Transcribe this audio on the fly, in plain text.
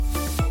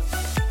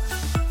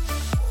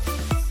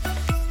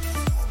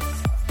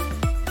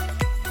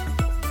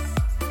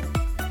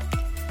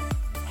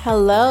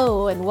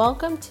Hello, and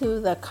welcome to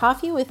the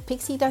Coffee with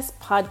Pixie Dust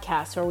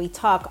podcast, where we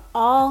talk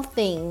all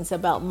things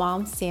about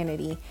mom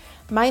sanity.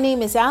 My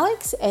name is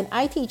Alex, and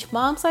I teach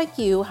moms like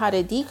you how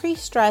to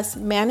decrease stress,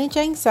 manage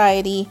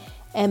anxiety,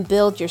 and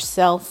build your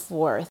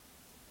self-worth.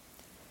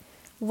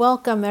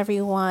 Welcome,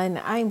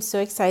 everyone. I'm so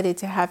excited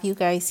to have you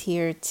guys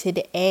here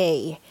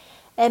today.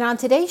 And on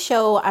today's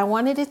show, I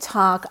wanted to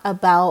talk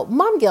about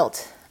mom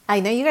guilt.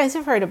 I know you guys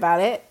have heard about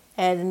it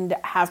and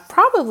have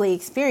probably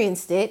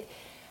experienced it.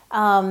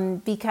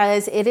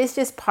 Because it is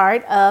just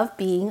part of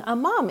being a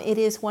mom. It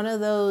is one of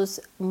those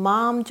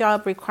mom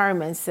job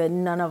requirements that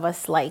none of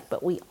us like,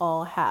 but we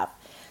all have.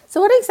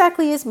 So what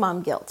exactly is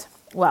mom guilt?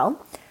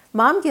 Well,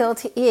 mom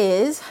guilt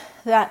is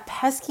that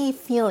pesky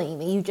feeling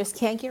that you just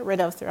can't get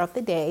rid of throughout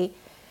the day.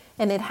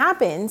 And it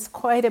happens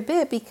quite a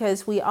bit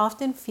because we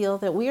often feel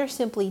that we are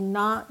simply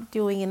not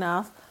doing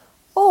enough,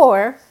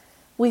 or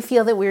we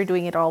feel that we're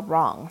doing it all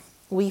wrong.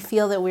 We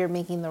feel that we're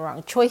making the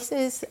wrong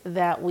choices,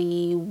 that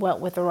we went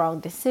with the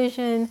wrong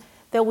decision,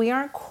 that we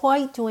aren't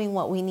quite doing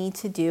what we need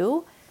to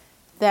do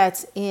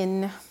that's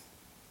in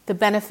the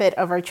benefit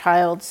of our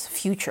child's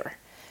future.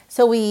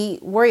 So we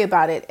worry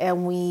about it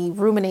and we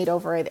ruminate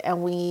over it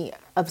and we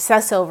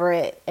obsess over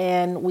it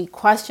and we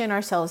question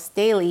ourselves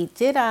daily,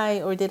 did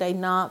I or did I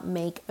not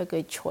make a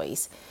good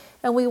choice?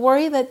 And we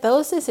worry that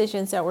those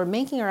decisions that we're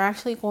making are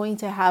actually going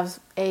to have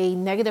a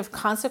negative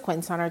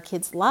consequence on our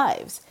kids'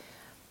 lives.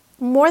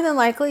 More than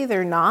likely,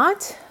 they're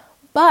not,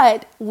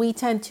 but we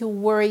tend to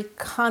worry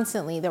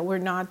constantly that we're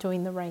not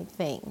doing the right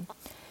thing.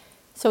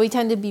 So we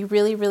tend to be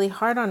really, really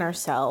hard on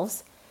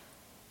ourselves,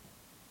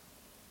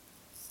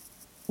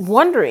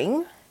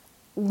 wondering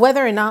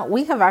whether or not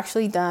we have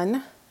actually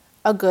done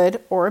a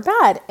good or a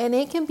bad. And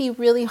it can be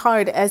really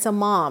hard as a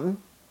mom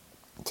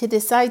to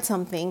decide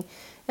something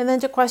and then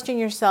to question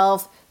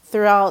yourself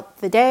throughout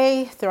the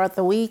day, throughout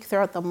the week,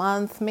 throughout the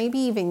month, maybe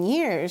even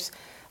years,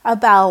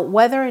 about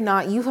whether or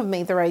not you have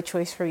made the right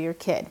choice for your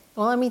kid.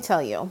 Well, let me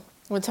tell you. I'm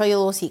going to tell you a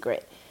little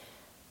secret.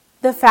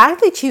 The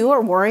fact that you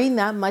are worrying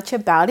that much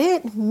about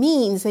it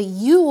means that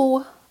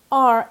you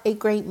are a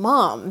great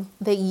mom,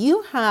 that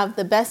you have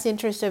the best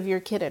interest of your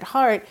kid at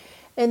heart,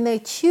 and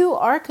that you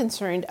are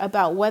concerned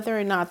about whether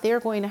or not they're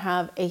going to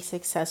have a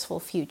successful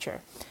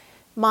future.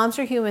 Moms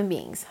are human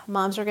beings.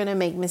 Moms are going to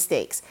make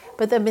mistakes.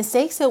 But the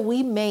mistakes that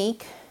we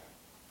make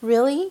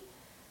really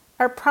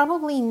are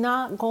probably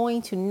not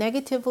going to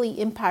negatively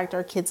impact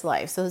our kids'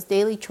 lives, those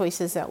daily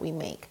choices that we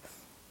make.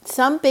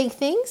 Some big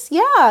things,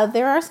 yeah,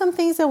 there are some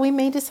things that we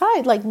may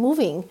decide, like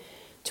moving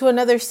to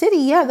another city.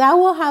 Yeah, that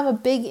will have a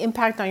big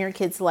impact on your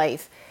kid's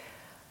life.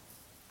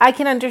 I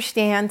can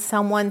understand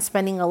someone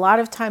spending a lot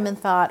of time and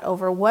thought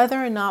over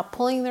whether or not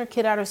pulling their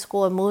kid out of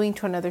school and moving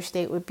to another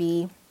state would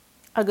be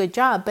a good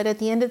job. But at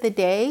the end of the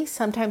day,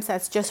 sometimes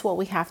that's just what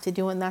we have to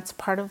do, and that's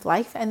part of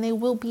life, and they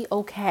will be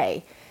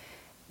okay.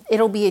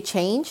 It'll be a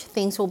change.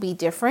 Things will be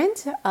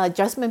different.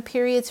 Adjustment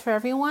periods for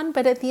everyone.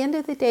 But at the end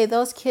of the day,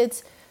 those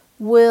kids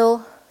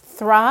will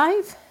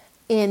thrive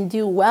and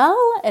do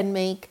well and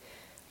make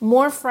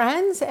more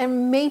friends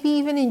and maybe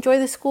even enjoy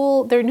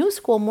their new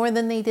school more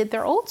than they did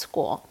their old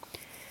school.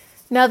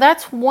 Now,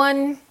 that's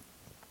one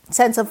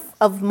sense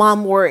of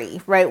mom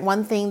worry, right?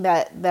 One thing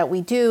that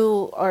we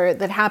do or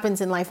that happens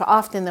in life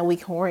often that we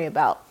can worry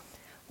about.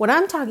 What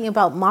I'm talking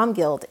about mom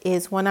guilt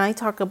is when I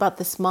talk about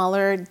the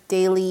smaller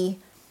daily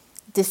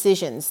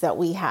decisions that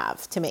we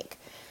have to make.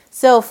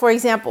 So, for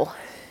example,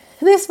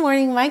 this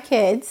morning my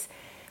kids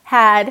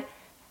had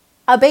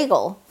a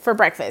bagel for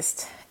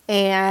breakfast,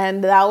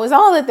 and that was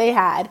all that they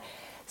had.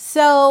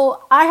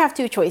 So I have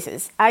two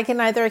choices. I can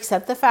either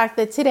accept the fact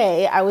that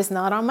today I was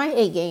not on my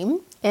A game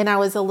and I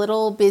was a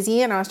little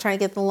busy and I was trying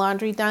to get the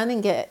laundry done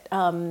and get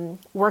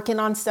working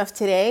on stuff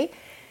today,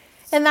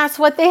 and that's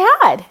what they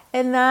had.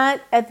 And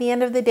that at the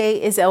end of the day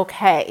is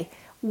okay.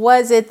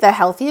 Was it the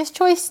healthiest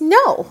choice?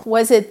 No.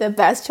 Was it the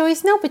best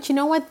choice? No. But you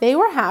know what? They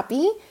were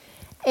happy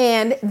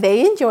and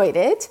they enjoyed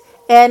it,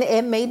 and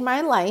it made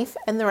my life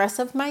and the rest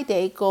of my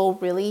day go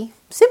really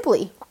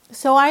simply.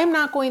 So I am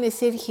not going to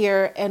sit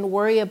here and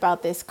worry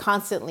about this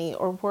constantly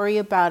or worry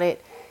about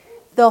it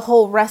the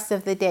whole rest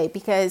of the day,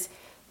 because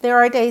there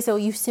are days that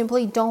you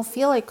simply don't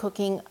feel like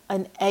cooking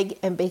an egg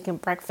and bacon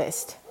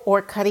breakfast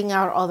or cutting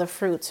out all the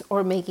fruits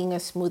or making a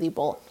smoothie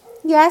bowl.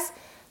 Yes,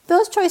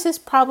 those choices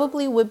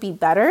probably would be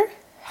better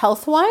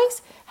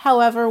health-wise.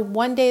 However,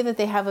 one day that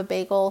they have a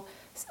bagel,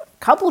 a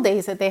couple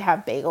days that they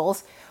have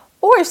bagels,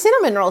 or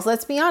cinnamon rolls.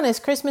 Let's be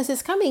honest, Christmas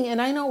is coming,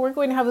 and I know we're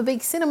going to have a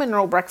big cinnamon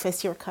roll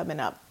breakfast here coming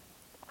up.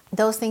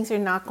 Those things are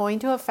not going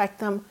to affect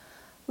them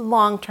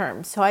long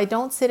term, so I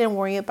don't sit and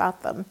worry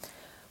about them.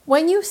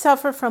 When you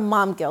suffer from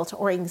mom guilt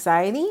or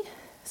anxiety,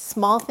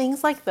 small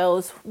things like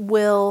those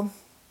will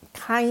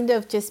kind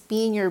of just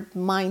be in your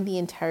mind the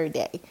entire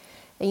day,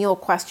 and you'll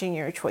question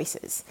your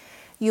choices.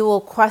 You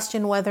will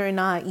question whether or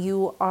not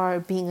you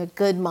are being a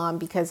good mom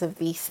because of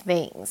these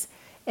things.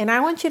 And I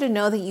want you to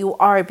know that you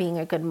are being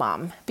a good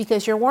mom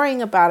because you're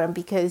worrying about them,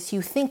 because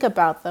you think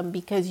about them,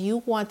 because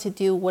you want to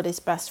do what is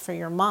best for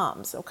your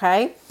moms,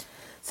 okay?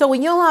 So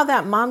when you allow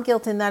that mom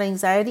guilt and that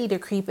anxiety to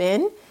creep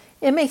in,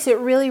 it makes it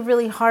really,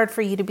 really hard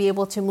for you to be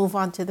able to move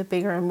on to the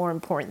bigger and more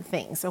important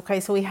things. Okay,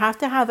 so we have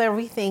to have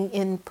everything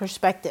in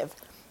perspective.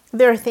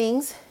 There are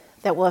things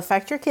that will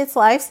affect your kids'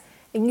 lives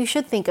and you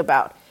should think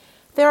about.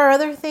 There are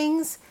other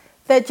things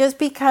that just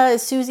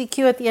because Susie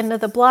Q at the end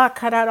of the block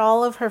cut out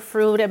all of her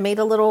fruit and made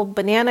a little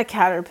banana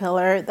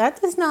caterpillar,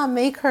 that does not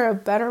make her a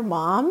better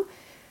mom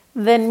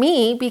than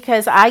me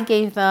because I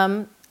gave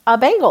them a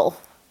bagel.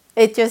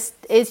 It's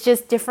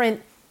just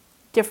different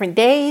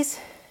days,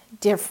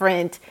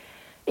 different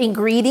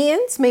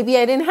ingredients. Maybe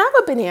I didn't have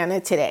a banana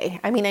today.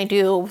 I mean, I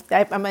do.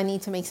 I might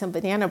need to make some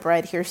banana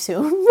bread here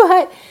soon,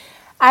 but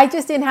I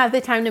just didn't have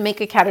the time to make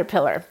a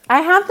caterpillar.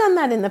 I have done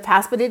that in the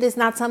past, but it is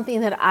not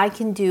something that I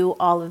can do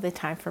all of the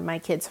time for my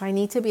kids. So I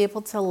need to be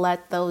able to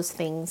let those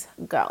things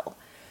go.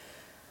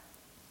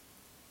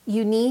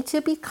 You need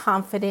to be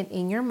confident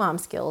in your mom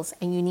skills,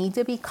 and you need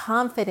to be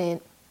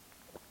confident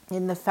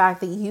in the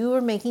fact that you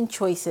are making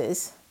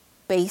choices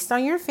based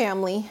on your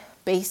family,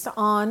 based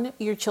on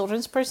your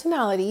children's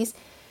personalities,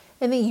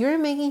 and that you're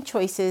making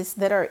choices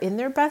that are in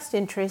their best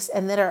interest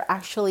and that are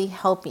actually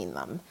helping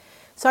them.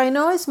 So I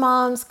know as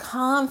moms,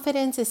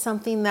 confidence is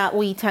something that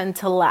we tend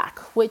to lack,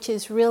 which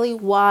is really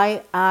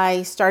why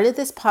I started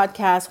this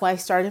podcast, why I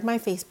started my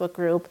Facebook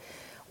group,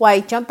 why I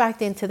jumped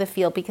back into the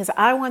field, because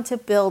I want to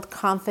build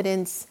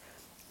confidence,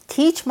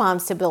 teach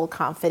moms to build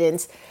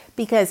confidence,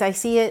 because I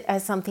see it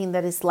as something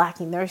that is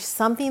lacking. There's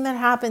something that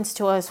happens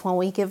to us when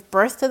we give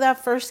birth to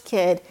that first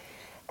kid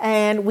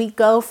and we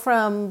go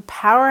from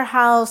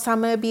powerhouse,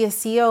 I'm going to be a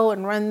CEO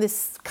and run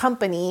this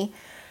company,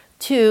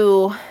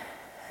 to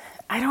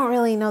I don't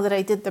really know that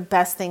I did the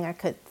best thing I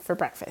could for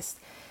breakfast.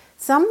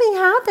 Something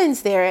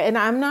happens there and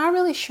I'm not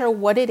really sure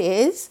what it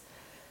is,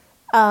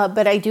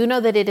 but I do know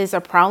that it is a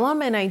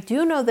problem, and I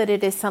do know that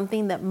it is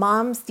something that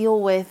moms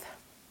deal with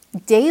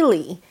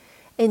daily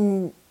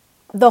in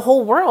the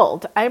whole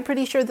world. I'm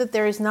pretty sure that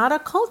there is not a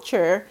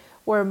culture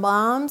where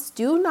moms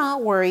do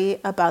not worry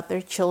about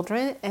their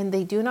children, and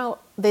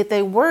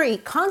they worry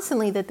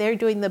constantly that they're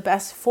doing the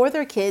best for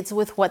their kids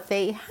with what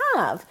they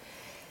have.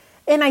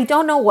 And I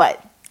don't know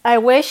what. I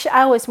wish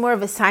I was more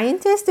of a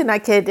scientist and I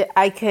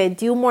could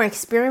do more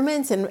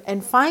experiments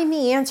and find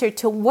the answer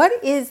to what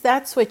is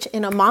that switch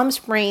in a mom's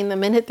brain the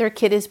minute their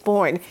kid is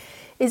born.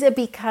 Is it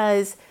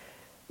because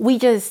we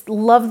just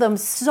love them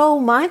so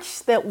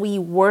much that we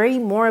worry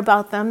more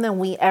about them than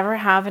we ever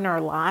have in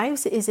our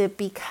lives? Is it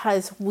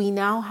because we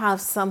now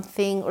have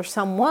something or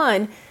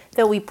someone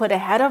that we put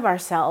ahead of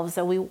ourselves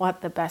that we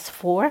want the best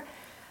for?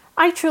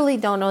 I truly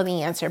don't know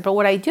the answer. But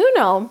what I do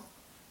know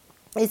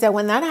is that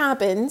when that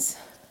happens,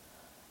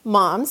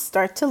 moms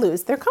start to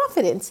lose their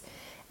confidence,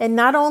 and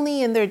not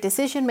only in their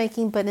decision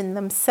making, but in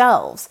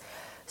themselves.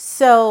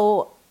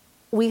 So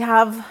we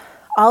have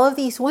all of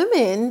these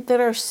women that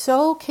are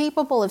so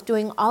capable of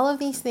doing all of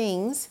these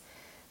things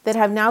that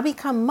have now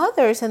become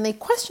mothers, and they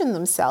question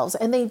themselves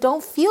and they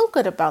don't feel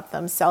good about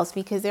themselves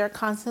because they're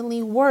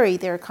constantly worried.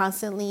 They're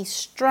constantly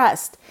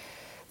stressed.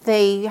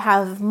 They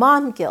have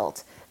mom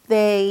guilt.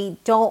 They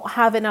don't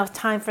have enough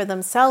time for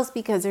themselves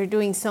because they're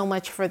doing so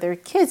much for their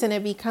kids. And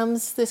it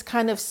becomes this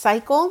kind of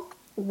cycle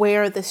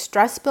where the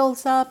stress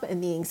builds up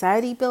and the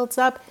anxiety builds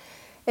up.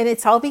 And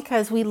it's all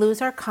because we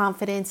lose our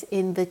confidence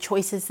in the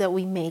choices that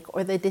we make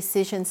or the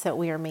decisions that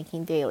we are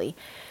making daily.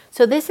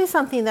 So this is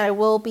something that I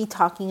will be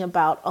talking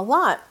about a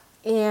lot.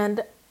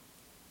 And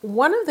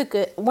one of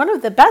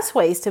the best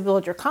ways to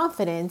build your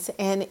confidence,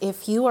 and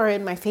if you are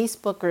in my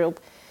Facebook group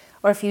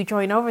or if you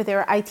join over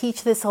there, I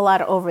teach this a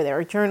lot over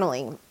there,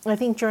 journaling. I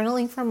think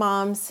journaling for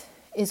moms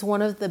is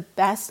one of the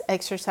best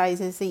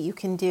exercises that you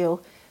can do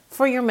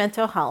for your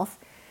mental health,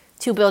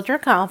 to build your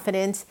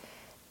confidence,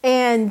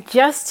 and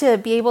just to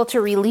be able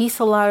to release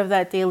a lot of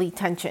that daily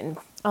tension.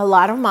 A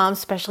lot of moms,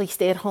 especially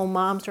stay-at-home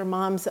moms or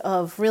moms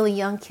of really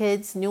young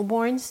kids,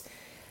 newborns,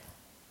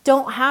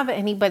 don't have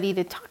anybody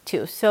to talk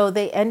to. So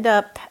they end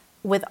up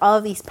with all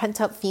of these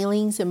pent-up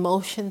feelings,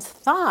 emotions,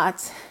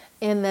 thoughts,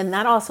 and then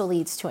that also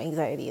leads to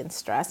anxiety and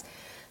stress.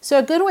 So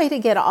a good way to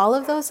get all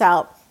of those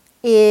out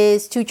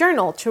is to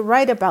journal, to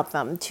write about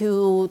them,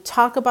 to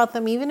talk about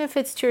them, even if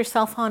it's to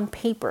yourself on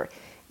paper.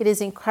 It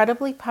is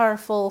incredibly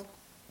powerful,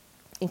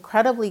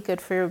 incredibly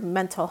good for your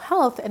mental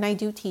health, and I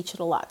do teach it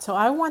a lot. So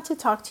I want to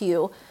talk to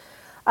you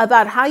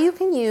about how you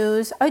can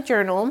use a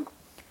journal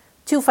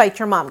to fight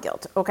your mom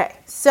guilt. Okay,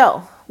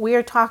 so we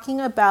are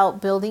talking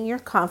about building your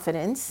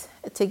confidence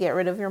to get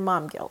rid of your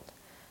mom guilt.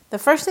 The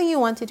first thing you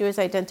want to do is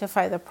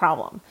identify the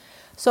problem.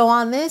 So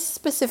on this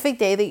specific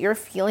day that you're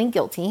feeling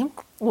guilty,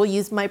 we'll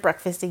use my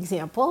breakfast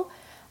example.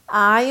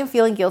 I am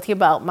feeling guilty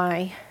about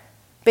my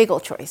bagel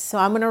choice. So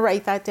I'm going to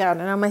write that down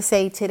and I'm going to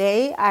say,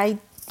 today I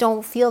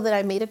don't feel that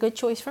I made a good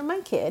choice for my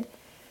kid,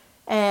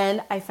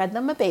 and I fed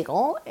them a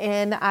bagel,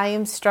 and I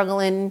am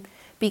struggling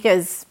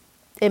because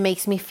it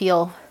makes me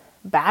feel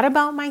bad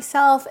about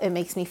myself. It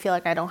makes me feel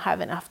like I don't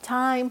have enough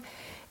time.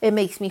 It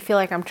makes me feel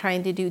like I'm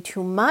trying to do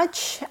too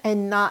much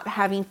and not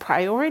having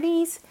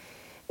priorities.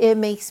 It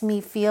makes me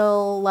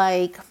feel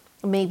like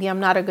maybe I'm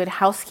not a good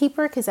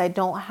housekeeper because I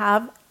don't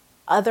have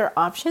other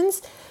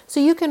options. So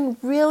you can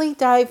really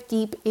dive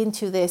deep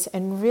into this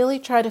and really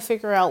try to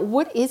figure out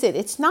what is it.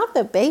 It's not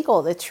the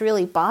bagel that's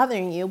really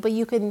bothering you, but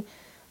you can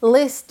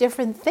list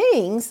different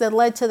things that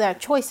led to that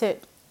choice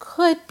that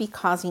could be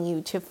causing you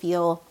to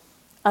feel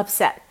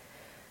upset.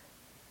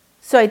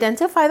 So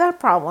identify that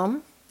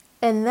problem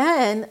and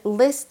then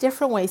list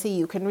different ways that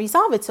you can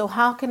resolve it. So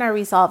how can I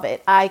resolve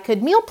it? I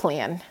could meal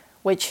plan,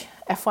 which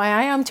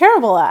FYI I'm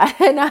terrible at.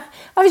 And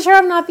I'm sure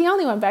I'm not the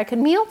only one, but I could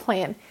meal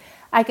plan.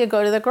 I could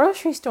go to the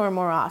grocery store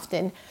more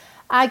often.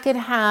 I could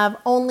have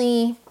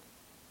only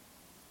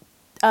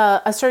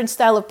a certain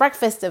style of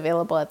breakfast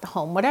available at the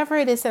home, whatever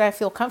it is that I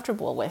feel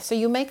comfortable with. So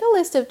you make a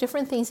list of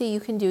different things that you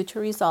can do to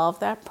resolve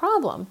that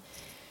problem.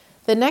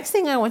 The next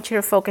thing I want you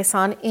to focus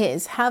on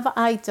is, have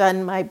I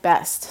done my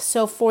best?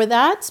 So for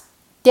that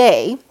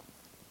day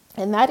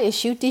and that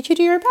issue, did you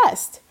do your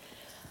best?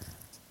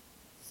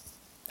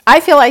 I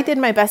feel I did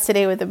my best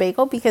today with the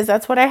bagel because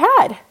that's what I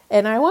had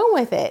and I went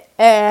with it.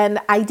 And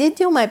I did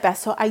do my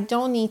best, so I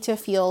don't need to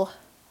feel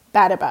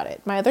bad about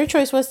it. My other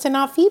choice was to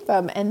not feed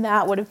them, and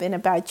that would have been a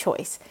bad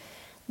choice.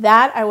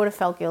 That I would have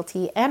felt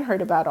guilty and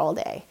hurt about all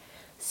day.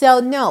 So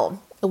no,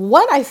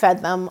 what I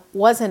fed them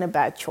wasn't a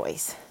bad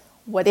choice.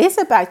 What is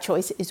a bad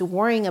choice is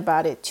worrying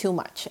about it too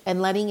much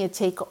and letting it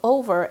take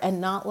over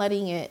and not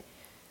letting it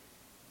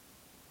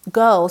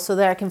go so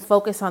that I can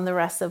focus on the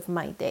rest of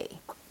my day.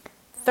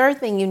 Third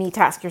thing you need to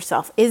ask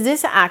yourself, is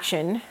this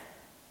action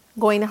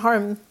going to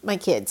harm my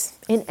kids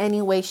in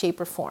any way,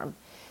 shape, or form?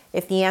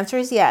 If the answer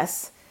is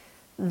yes,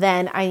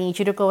 then I need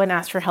you to go and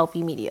ask for help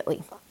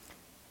immediately.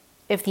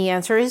 If the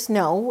answer is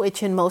no,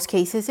 which in most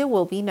cases it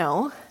will be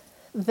no,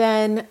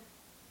 then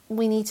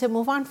we need to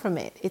move on from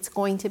it. It's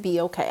going to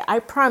be okay. I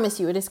promise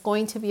you, it is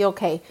going to be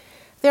okay.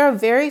 There are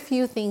very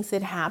few things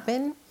that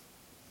happen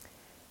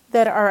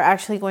that are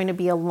actually going to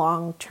be a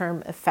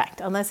long-term effect,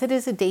 unless it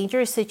is a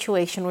dangerous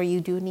situation where you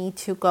do need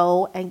to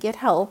go and get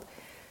help.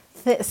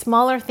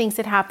 Smaller things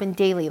that happen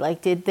daily,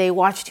 like did they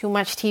watch too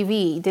much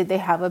TV? Did they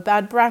have a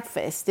bad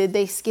breakfast? Did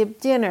they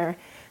skip dinner?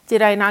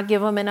 Did I not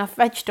give them enough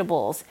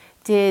vegetables?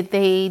 Did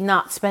they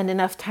not spend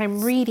enough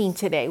time reading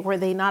today? Were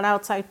they not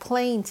outside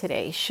playing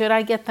today? Should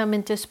I get them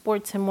into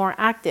sports and more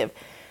active?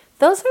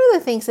 Those are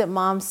the things that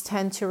moms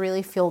tend to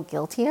really feel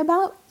guilty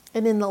about.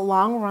 And in the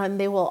long run,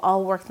 they will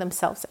all work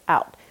themselves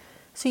out.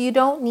 So you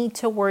don't need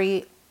to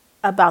worry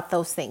about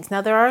those things.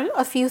 Now, there are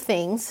a few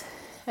things,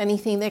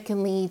 anything that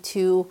can lead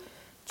to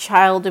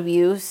child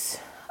abuse,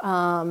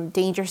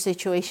 danger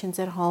situations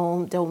at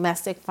home,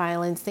 domestic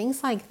violence,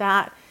 things like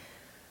that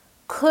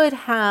could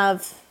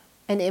have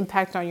an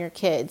impact on your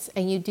kids.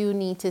 And you do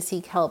need to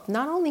seek help,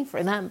 not only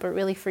for them, but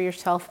really for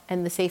yourself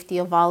and the safety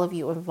of all of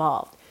you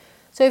involved.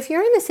 So if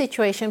you're in a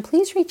situation,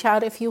 please reach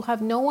out. If you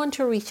have no one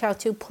to reach out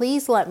to,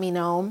 please let me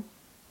know.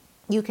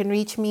 You can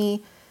reach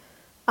me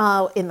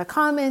in the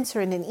comments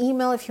or in an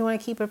email if you want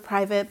to keep it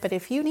private. But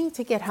if you need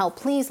to get help,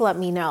 please let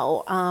me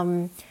know.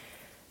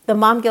 The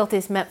mom guilt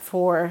is meant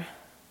for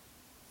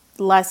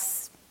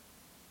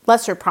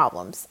lesser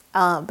problems.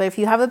 But if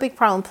you have a big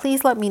problem,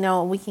 please let me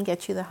know and we can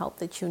get you the help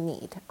that you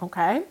need.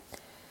 Okay?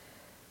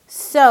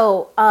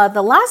 So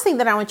the last thing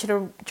that I want you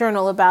to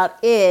journal about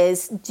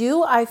is,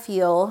 do I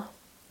feel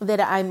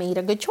that I made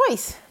a good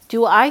choice?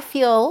 Do I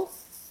feel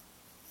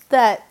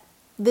that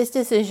this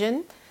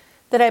decision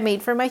that I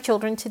made for my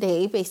children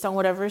today, based on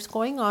whatever is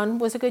going on,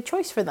 was a good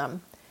choice for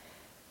them?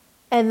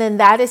 And then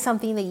that is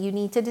something that you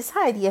need to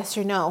decide, yes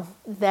or no.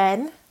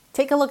 Then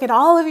take a look at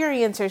all of your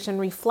answers and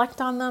reflect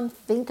on them,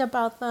 think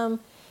about them,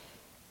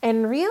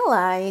 and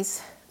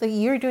realize that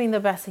you're doing the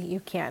best that you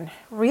can.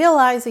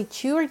 Realize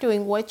that you are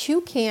doing what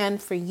you can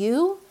for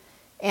you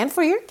and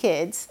for your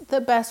kids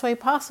the best way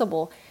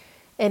possible.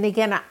 And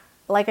again,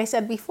 like I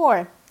said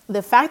before,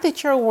 the fact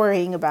that you're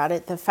worrying about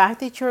it, the fact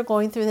that you're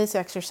going through this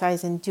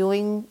exercise and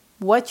doing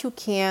what you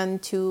can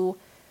to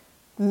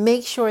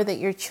make sure that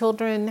your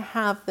children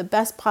have the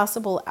best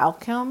possible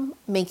outcome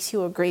makes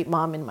you a great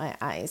mom in my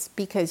eyes,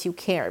 because you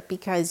care,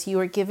 because you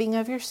are giving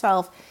of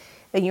yourself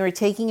and you are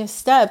taking a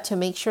step to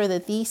make sure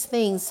that these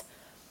things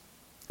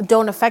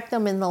don't affect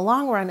them in the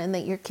long run and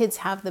that your kids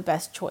have the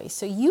best choice.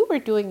 So you are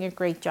doing a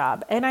great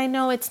job. And I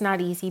know it's not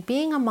easy.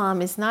 Being a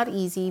mom is not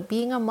easy.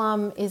 Being a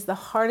mom is the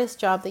hardest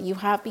job that you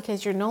have,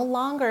 because you're no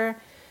longer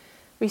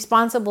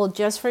responsible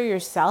just for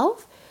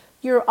yourself.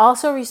 You're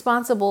also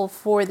responsible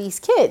for these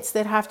kids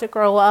that have to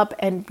grow up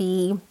and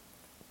be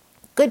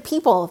good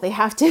people. They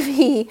have to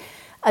be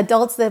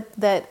adults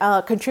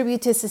that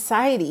contribute to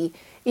society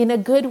in a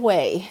good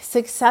way,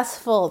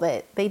 successful,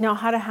 that they know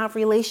how to have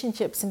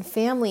relationships and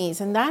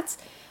families. And that's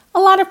a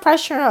lot of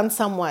pressure on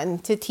someone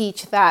to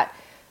teach that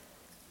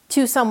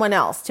to someone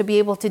else, to be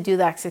able to do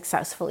that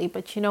successfully.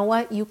 But you know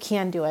what? You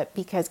can do it,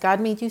 because God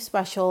made you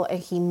special and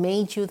He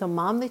made you the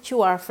mom that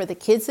you are for the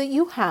kids that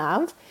you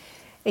have.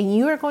 And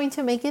you are going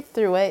to make it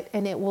through it,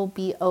 and it will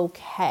be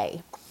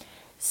okay.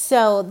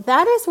 So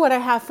that is what I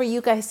have for you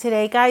guys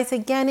today. Guys,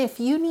 again, if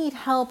you need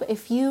help,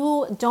 if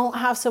you don't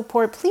have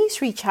support,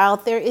 please reach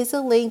out. There is a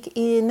link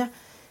in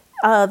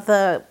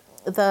the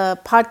the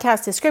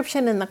podcast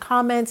description in the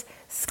comments.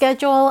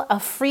 Schedule a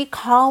free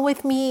call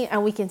with me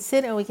and we can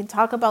sit and we can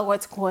talk about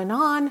what's going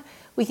on.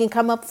 We can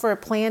come up for a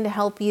plan to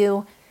help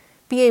you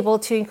be able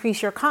to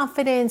increase your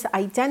confidence,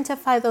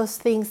 identify those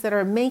things that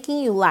are making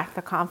you lack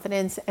the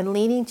confidence and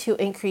leading to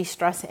increased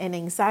stress and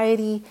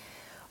anxiety,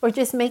 or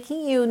just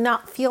making you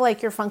not feel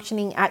like you're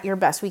functioning at your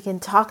best. We can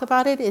talk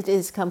about it. It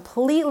is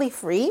completely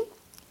free,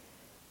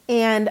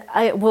 and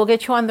I will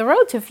get you on the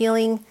road to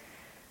feeling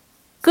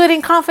good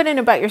and confident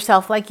about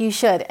yourself like you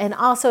should. And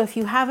also, if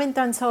you haven't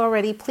done so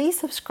already, please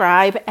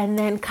subscribe and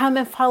then come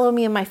and follow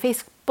me in my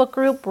Facebook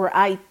group where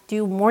I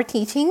do more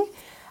teaching.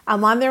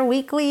 I'm on there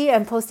weekly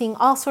and posting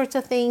all sorts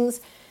of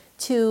things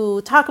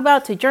to talk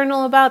about, to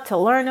journal about, to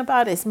learn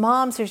about as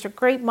moms. There's a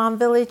great mom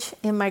village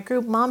in my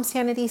group, Mom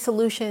Sanity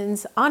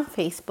Solutions, on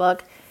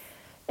Facebook.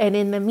 And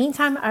in the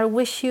meantime, I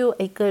wish you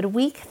a good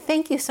week.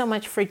 Thank you so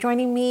much for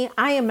joining me.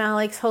 I am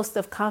Alex, host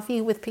of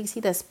Coffee with Pixie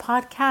Dust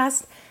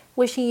podcast,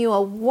 wishing you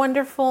a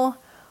wonderful,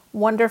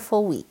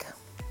 wonderful week.